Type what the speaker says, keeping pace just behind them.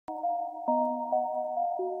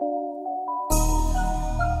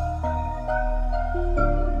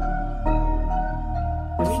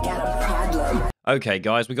Okay,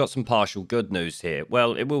 guys, we got some partial good news here.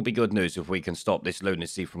 Well, it will be good news if we can stop this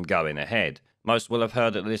lunacy from going ahead. Most will have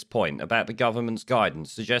heard at this point about the government's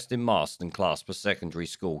guidance suggesting masks in class for secondary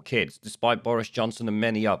school kids, despite Boris Johnson and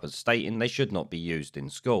many others stating they should not be used in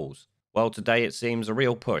schools. Well, today it seems a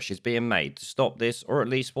real push is being made to stop this or at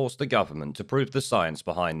least force the government to prove the science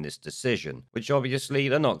behind this decision, which obviously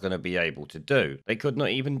they're not going to be able to do. They could not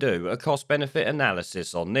even do a cost benefit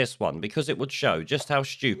analysis on this one because it would show just how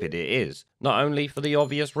stupid it is. Not only for the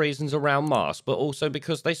obvious reasons around masks, but also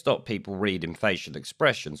because they stop people reading facial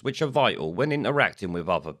expressions, which are vital when interacting with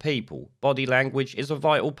other people. Body language is a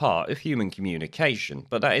vital part of human communication,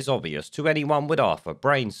 but that is obvious to anyone with half a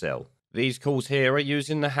brain cell. These calls here are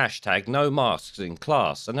using the hashtag no masks in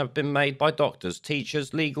class and have been made by doctors,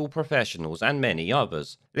 teachers, legal professionals, and many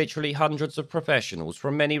others. Literally hundreds of professionals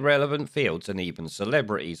from many relevant fields and even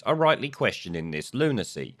celebrities are rightly questioning this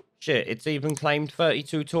lunacy. Shit, it's even claimed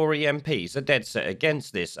 32 Tory MPs are dead set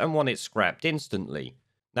against this and want it scrapped instantly.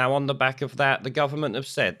 Now, on the back of that, the government have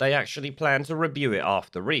said they actually plan to review it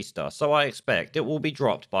after Easter, so I expect it will be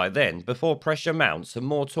dropped by then before pressure mounts and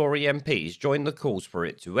more Tory MPs join the calls for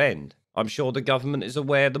it to end. I'm sure the government is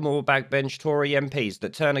aware the more backbench Tory MPs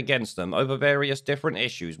that turn against them over various different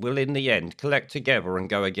issues will in the end collect together and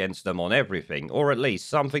go against them on everything, or at least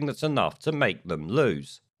something that's enough to make them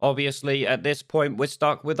lose. Obviously, at this point, we're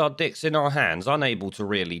stuck with our dicks in our hands, unable to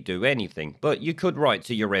really do anything, but you could write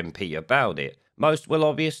to your MP about it. Most will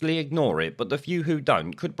obviously ignore it, but the few who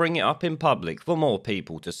don't could bring it up in public for more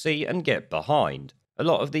people to see and get behind. A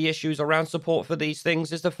lot of the issues around support for these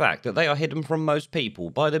things is the fact that they are hidden from most people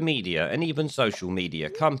by the media and even social media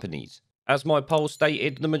companies. As my poll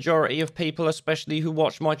stated, the majority of people, especially who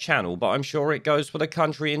watch my channel, but I'm sure it goes for the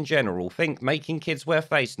country in general, think making kids wear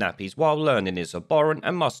face nappies while learning is abhorrent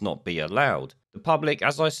and must not be allowed. The public,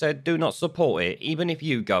 as I said, do not support it, even if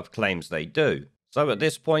YouGov claims they do. So at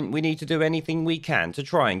this point, we need to do anything we can to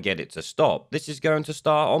try and get it to stop. This is going to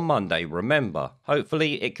start on Monday, remember.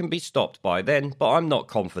 Hopefully it can be stopped by then, but I'm not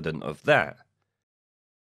confident of that.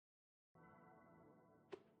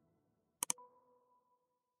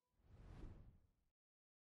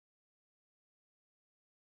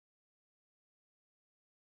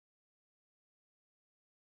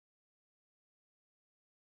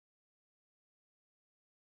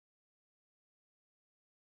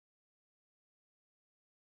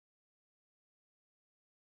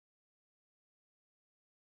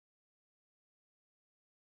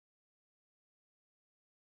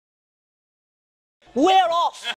 We're off!